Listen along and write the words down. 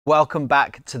Welcome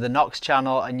back to the Knox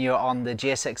channel, and you're on the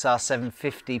GSXR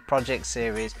 750 project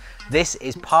series. This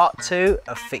is part 2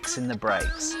 of fixing the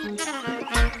brakes.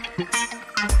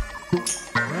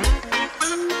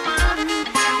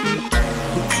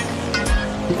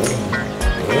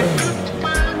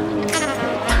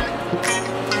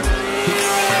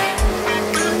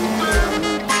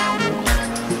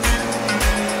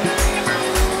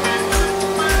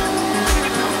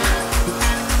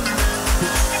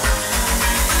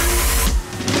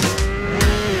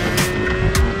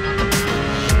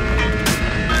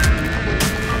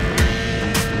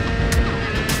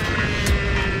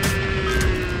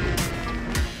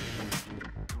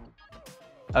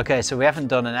 Okay, so we haven't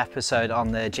done an episode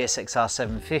on the GSXR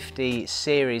 750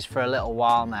 series for a little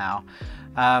while now.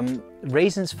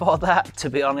 Reasons for that, to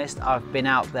be honest, I've been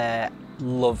out there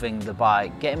loving the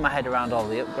bike, getting my head around all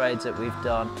the upgrades that we've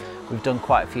done. We've done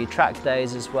quite a few track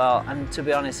days as well, and to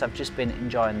be honest, I've just been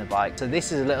enjoying the bike. So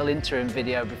this is a little interim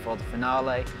video before the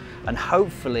finale, and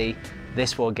hopefully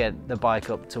this will get the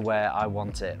bike up to where I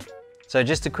want it. So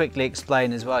just to quickly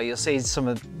explain as well, you'll see some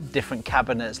of the different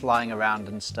cabinets lying around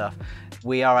and stuff.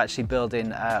 We are actually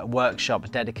building a workshop, a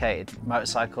dedicated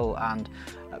motorcycle and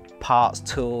parts,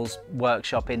 tools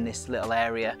workshop in this little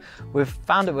area. We've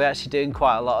found that we're actually doing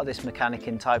quite a lot of this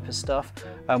mechanicking type of stuff.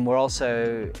 We're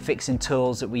also fixing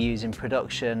tools that we use in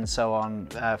production and so on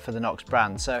for the Knox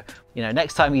brand. So, you know,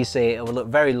 next time you see it, it will look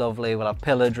very lovely. We'll have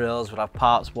pillar drills, we'll have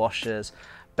parts washers,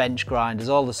 bench grinders,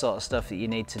 all the sort of stuff that you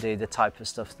need to do the type of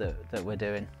stuff that we're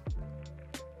doing.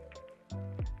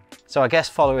 So I guess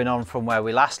following on from where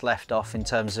we last left off in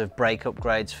terms of brake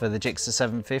upgrades for the GSXR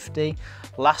 750,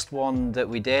 last one that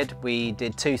we did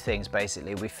two things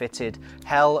basically. We fitted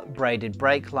Hel braided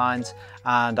brake lines,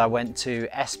 and I went to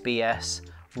SBS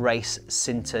race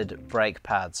sintered brake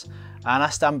pads. And I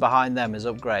stand behind them as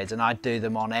upgrades, and I'd do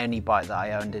them on any bike that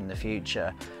I owned in the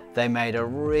future. They made a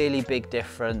really big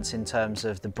difference in terms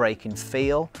of the braking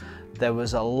feel. There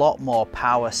was a lot more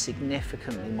power,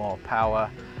 significantly more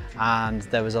power, and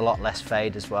there was a lot less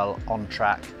fade as well on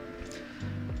track.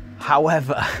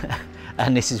 However,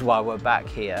 and this is why we're back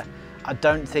here, I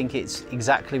don't think it's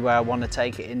exactly where I want to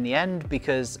take it in the end,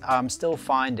 because I'm still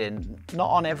finding, not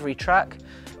on every track,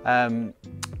 but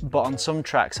on some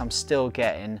tracks I'm still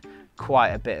getting quite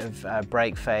a bit of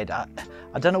brake fade.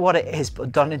 I don't know what it is,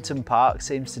 but Donington Park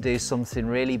seems to do something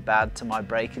really bad to my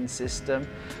braking system.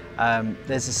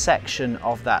 There's a section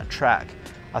of that track,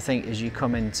 I think as you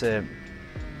come into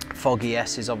Foggy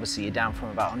S's, obviously you're down from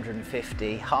about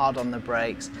 150, hard on the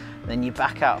brakes, then you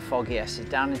back out Foggy S's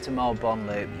down into Melbourne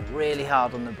Loop, you're really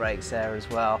hard on the brakes there as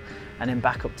well, and then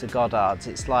back up to Goddard's.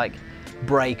 It's like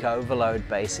brake overload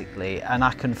basically, and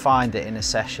I can find it in a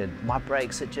session. My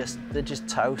brakes are they're just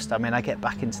toast. I mean, I get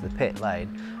back into the pit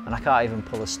lane and I can't even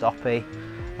pull a stoppie,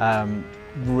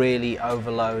 really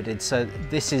overloaded. So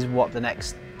this is what the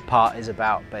next part is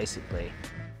about basically.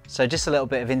 So just a little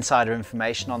bit of insider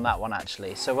information on that one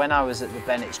actually. So when I was at the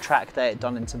Bennett's track day at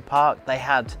Donington Park, they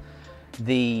had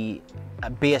the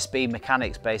BSB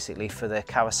mechanics basically for the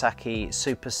Kawasaki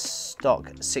Super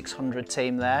Stock 600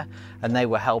 team there, and they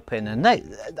were helping, and I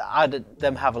had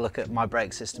them have a look at my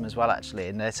brake system as well actually,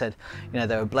 and they said, you know,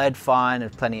 they were bled fine,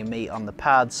 there's plenty of meat on the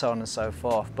pads, so on and so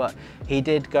forth. But he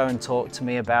did go and talk to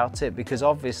me about it, because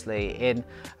obviously in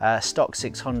stock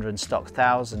 600 and stock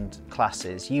 1000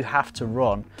 classes you have to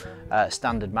run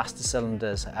standard master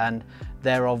cylinders, and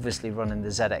they're obviously running the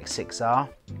ZX6R.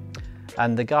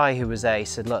 And the guy who was there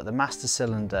said, look, the master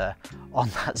cylinder on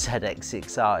that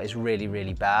ZX6R is really,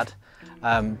 really bad.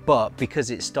 But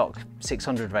because it's stock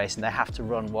 600 racing, they have to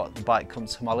run what the bike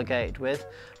comes homologated with.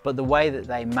 But the way that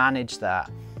they manage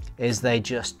that is they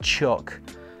just chuck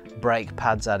brake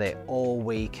pads at it all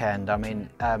weekend. I mean,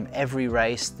 every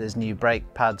race there's new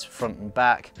brake pads front and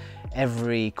back.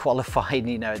 Every qualifying,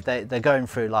 you know, they're going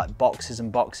through like boxes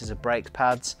and boxes of brake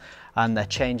pads, and they're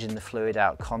changing the fluid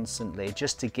out constantly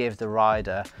just to give the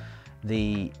rider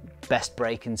the best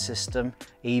braking system,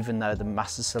 even though the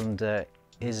master cylinder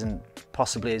isn't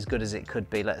possibly as good as it could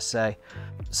be, let's say.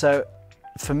 So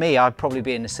for me, I'd probably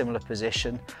be in a similar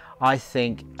position. I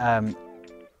think,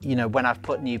 you know, when I've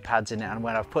put new pads in it and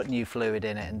when I've put new fluid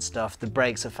in it and stuff, the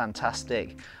brakes are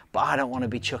fantastic, but I don't want to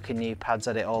be chucking new pads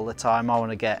at it all the time. I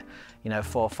want to get, you know,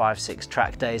 4, 5, 6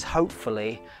 track days,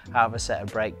 hopefully, out of a set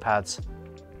of brake pads.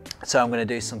 So I'm going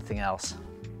to do something else.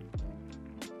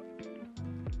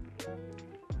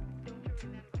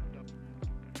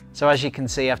 So as you can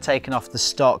see, I've taken off the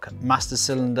stock master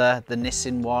cylinder, the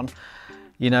Nissin one.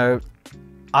 You know,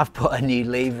 I've put a new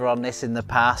lever on this in the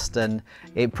past, and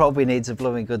it probably needs a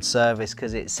blooming good service,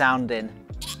 because it's sounding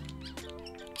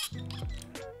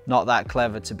not that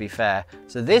clever, to be fair.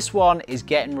 So this one is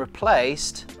getting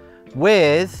replaced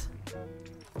with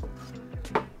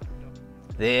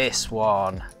this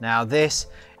one. Now this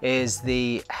is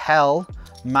the Hel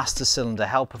Master Cylinder,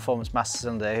 Hel Performance Master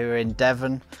Cylinder, who are in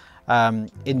Devon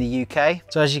in the UK.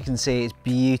 So as you can see, it's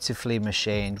beautifully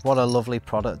machined. What a lovely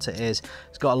product it is.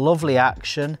 It's got a lovely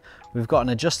action. We've got an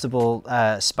adjustable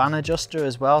span adjuster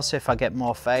as well, so if I get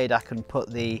more fade, I can put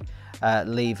the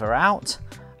lever out.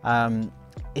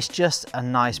 It's just a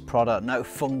nice product, no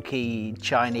funky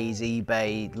Chinese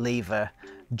eBay lever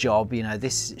job. You know,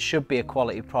 this should be a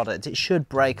quality product. It should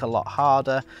brake a lot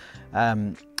harder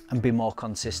and be more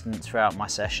consistent throughout my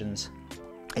sessions.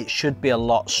 It should be a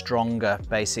lot stronger,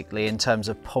 basically, in terms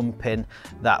of pumping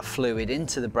that fluid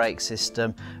into the brake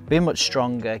system, be much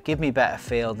stronger, give me better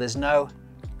feel. There's no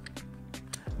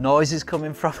noises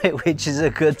coming from it, which is a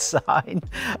good sign.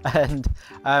 And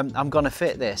I'm gonna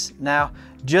fit this. Now,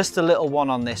 just a little one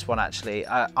on this one, actually.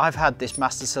 I've had this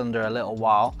Master Cylinder a little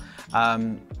while,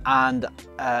 and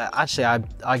actually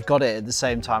I got it at the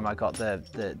same time I got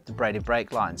the braided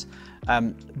brake lines.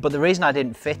 But the reason I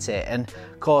didn't fit it, and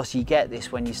of course you get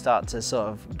this when you start to sort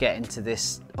of get into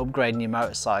this upgrading your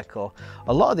motorcycle,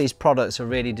 a lot of these products are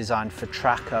really designed for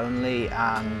track only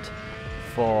and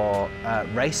for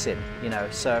racing, you know,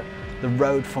 so the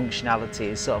road functionality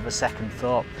is sort of a second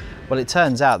thought. Well, it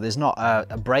turns out there's not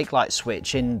a brake light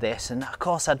switch in this, and of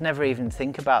course I'd never even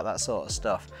think about that sort of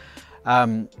stuff.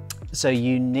 So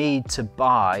you need to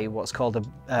buy what's called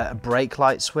a brake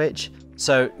light switch.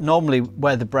 So normally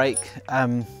where the brake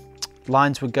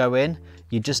lines would go in,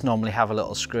 you just normally have a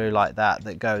little screw like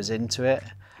that goes into it.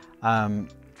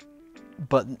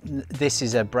 But this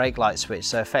is a brake light switch,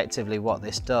 so effectively what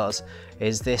this does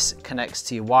is this connects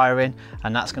to your wiring,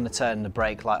 and that's going to turn the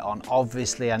brake light on.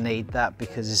 Obviously I need that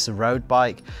because it's a road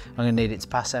bike. I'm going to need it to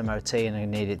pass MOT, and I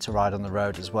need it to ride on the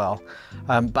road as well.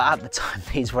 But at the time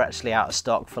these were actually out of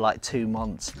stock for like 2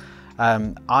 months.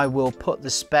 I will put the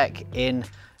spec in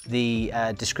the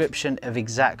description of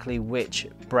exactly which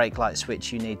brake light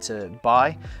switch you need to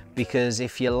buy, because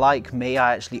if you're like me,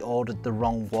 I actually ordered the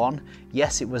wrong one.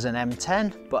 Yes, it was an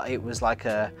M10, but it was like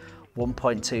a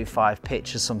 1.25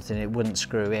 pitch or something. It wouldn't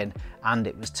screw in, and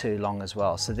it was too long as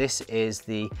well. So this is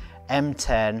the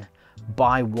M10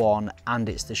 by 1, and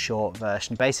it's the short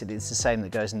version. Basically it's the same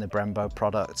that goes in the Brembo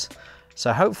product.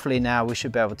 So hopefully now we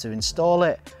should be able to install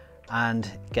it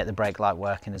and get the brake light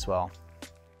working as well.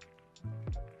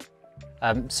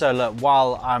 So look,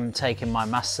 while I'm taking my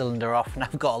Master Cylinder off and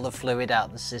I've got all the fluid out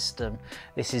of the system,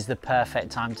 this is the perfect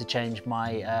time to change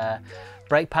my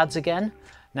brake pads again.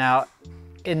 Now,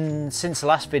 since the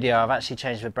last video, I've actually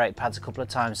changed the brake pads a couple of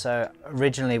times. So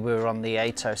originally we were on the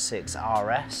 806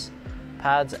 RS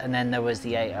pads, and then there was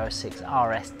the 806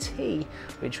 RST,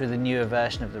 which were the newer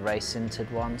version of the race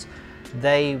sintered ones.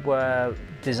 They were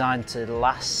designed to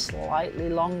last slightly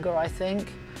longer, I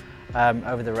think.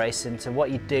 Over the race sinter.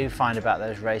 What you do find about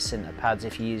those race sinter pads,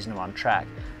 if you're using them on track,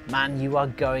 man, you are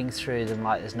going through them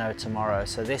like there's no tomorrow.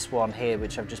 So this one here,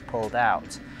 which I've just pulled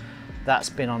out, that's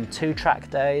been on 2 track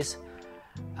days,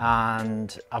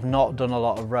 and I've not done a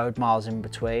lot of road miles in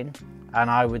between, and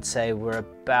I would say we're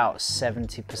about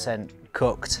 70%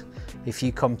 cooked if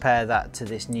you compare that to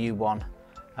this new one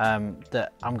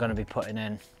that I'm going to be putting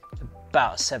in.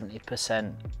 About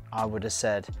 70% I would have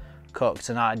said cooked,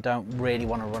 and I don't really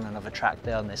want to run another track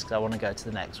day on this because I want to go to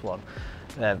the next one.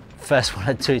 First one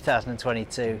of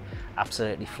 2022,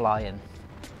 absolutely flying.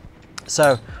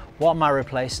 So what am I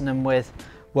replacing them with?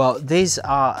 Well, these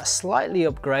are a slightly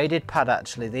upgraded pad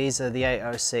actually. These are the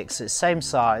 806, it's same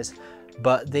size,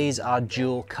 but these are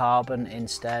dual carbon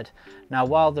instead. Now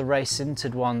while the race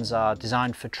sintered ones are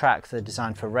designed for track, they're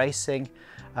designed for racing,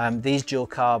 these dual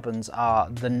carbons are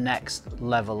the next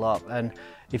level up. And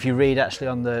if you read actually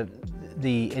on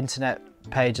the internet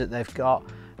page that they've got,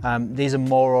 these are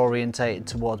more orientated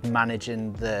towards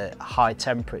managing the high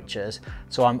temperatures.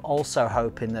 So I'm also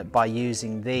hoping that by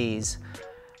using these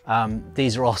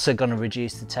are also going to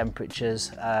reduce the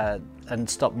temperatures and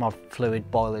stop my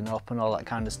fluid boiling up and all that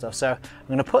kind of stuff. So I'm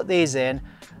going to put these in,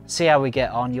 see how we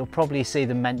get on. You'll probably see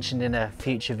them mentioned in a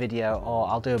future video, or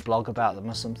I'll do a blog about them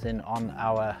or something on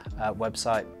our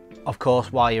website. Of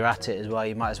course, while you're at it as well,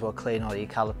 you might as well clean all your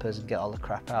calipers and get all the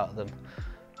crap out of them.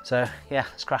 So yeah,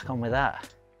 let's crack on with that.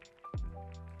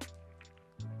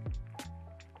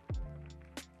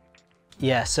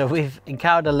 Yeah, so we've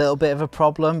encountered a little bit of a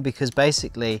problem because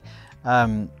basically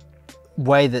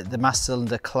way that the Master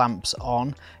Cylinder clamps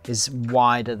on is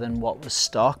wider than what was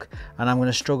stock, and I'm going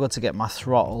to struggle to get my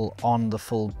throttle on the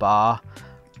full bar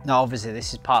Now obviously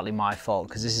this is partly my fault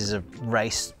because this is a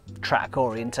race track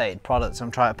orientated product, so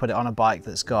I'm trying to put it on a bike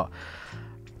that's got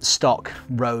stock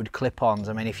road clip-ons.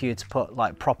 I mean, if you were to put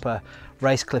like proper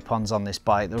race clip-ons on this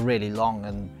bike, they're really long,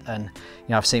 and you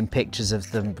know, I've seen pictures of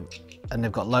them and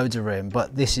they've got loads of room,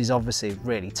 but this is obviously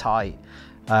really tight.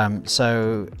 And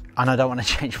I don't want to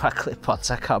change my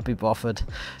clip-ons, I can't be bothered.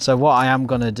 So what I am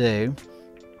going to do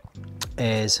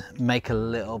is make a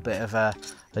little bit of a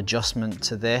adjustment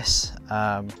to this.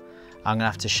 I'm going to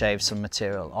have to shave some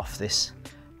material off this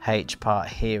H part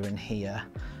here and here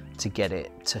to get it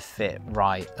to fit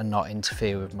right and not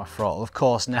interfere with my throttle. Of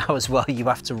course, now as well you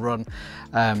have to run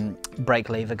brake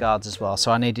lever guards as well,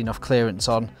 so I need enough clearance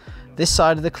on this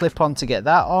side of the clip-on to get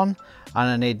that on, and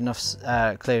I need enough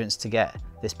clearance to get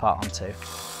this part on too.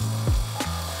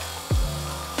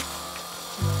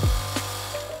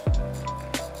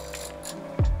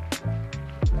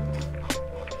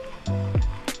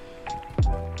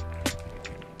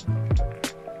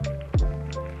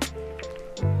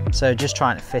 So just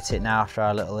trying to fit it now after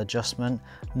our little adjustment.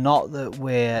 Not that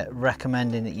we're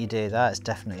recommending that you do that, it's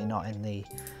definitely not in the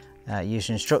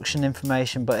user instruction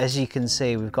information, but as you can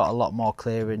see, we've got a lot more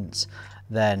clearance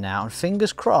there now. And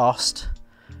fingers crossed,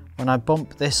 when I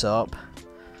bump this up,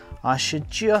 I should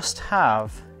just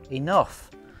have enough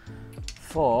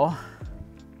for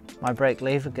my brake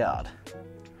lever guard,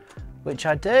 which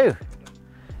I do.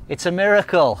 It's a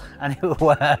miracle and it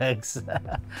works.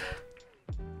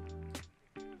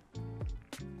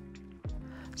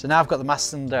 So now I've got the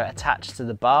Master Cylinder attached to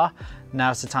the bar.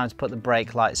 Now it's the time to put the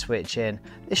brake light switch in.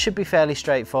 This should be fairly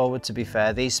straightforward, to be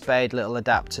fair. These spade little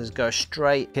adapters go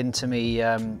straight into me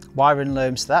wiring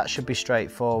loom, so that should be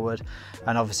straightforward.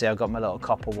 And obviously I've got my little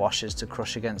copper washers to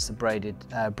crush against the braided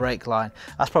brake line.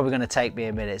 That's probably going to take me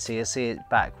a minute, so you'll see it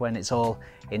back when it's all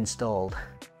installed.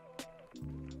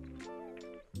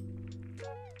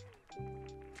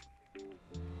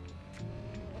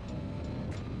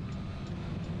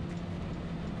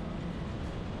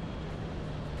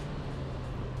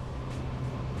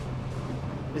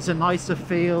 It's a nicer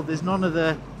feel, there's none of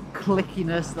the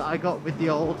clickiness that I got with the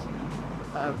old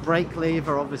brake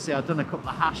lever. Obviously I've done a couple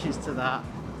of hashes to that.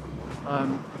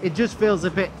 It just feels a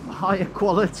bit higher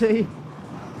quality.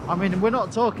 I mean, we're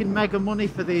not talking mega money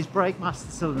for these brake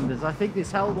Master Cylinders. I think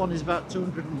this Hel one is about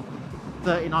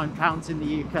 £239 in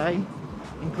the UK,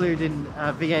 including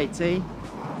VAT.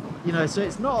 You know, so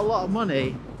it's not a lot of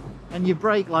money, and your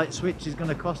brake light switch is going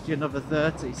to cost you another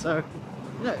 30. So,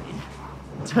 you know,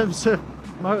 in terms of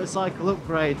motorcycle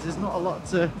upgrades, there's not a lot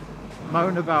to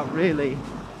moan about really.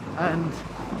 And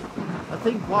I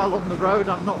think while on the road,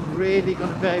 I'm not really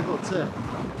going to be able to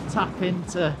tap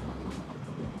into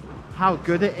how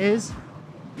good it is.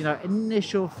 You know,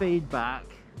 initial feedback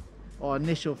or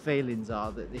initial feelings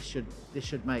are that this should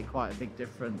make quite a big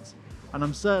difference. And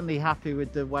I'm certainly happy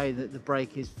with the way that the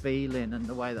brake is feeling and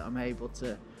the way that I'm able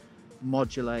to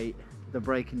modulate the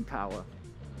braking power.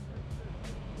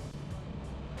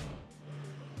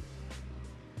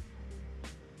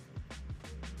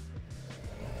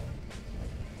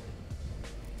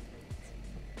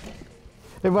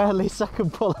 Well, at least I can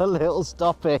pull a little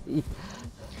stoppy.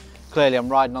 Clearly I'm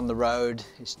riding on the road,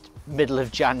 it's middle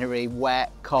of January,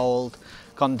 wet, cold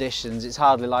conditions. It's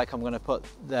hardly like I'm going to put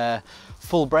the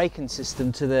full braking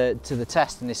system to the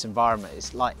test in this environment.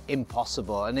 It's like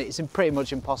impossible, and it's pretty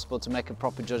much impossible to make a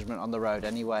proper judgment on the road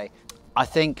anyway. I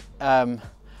think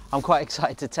I'm quite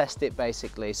excited to test it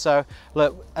basically. So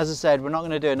look, as I said, we're not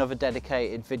going to do another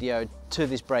dedicated video to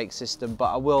this brake system,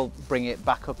 but I will bring it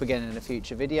back up again in a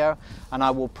future video, and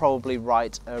I will probably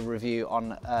write a review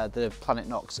on the Planet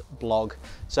Knox blog.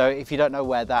 So if you don't know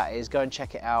where that is, go and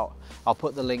check it out. I'll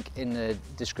put the link in the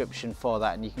description for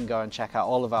that, and you can go and check out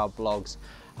all of our blogs.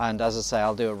 And as I say,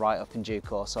 I'll do a write-up in due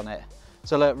course on it.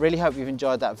 So look, really hope you've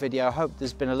enjoyed that video. I hope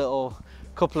there's been a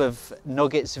couple of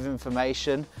nuggets of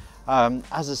information.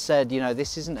 As I said, you know,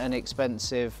 this isn't an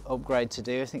expensive upgrade to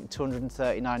do. I think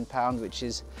 £239, which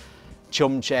is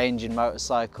chum change in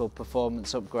motorcycle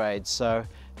performance upgrades. So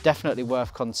definitely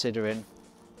worth considering.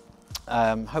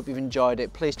 Hope you've enjoyed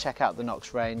it. Please check out the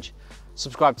Knox range.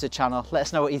 Subscribe to the channel. Let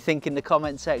us know what you think in the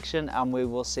comment section, and we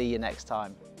will see you next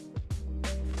time.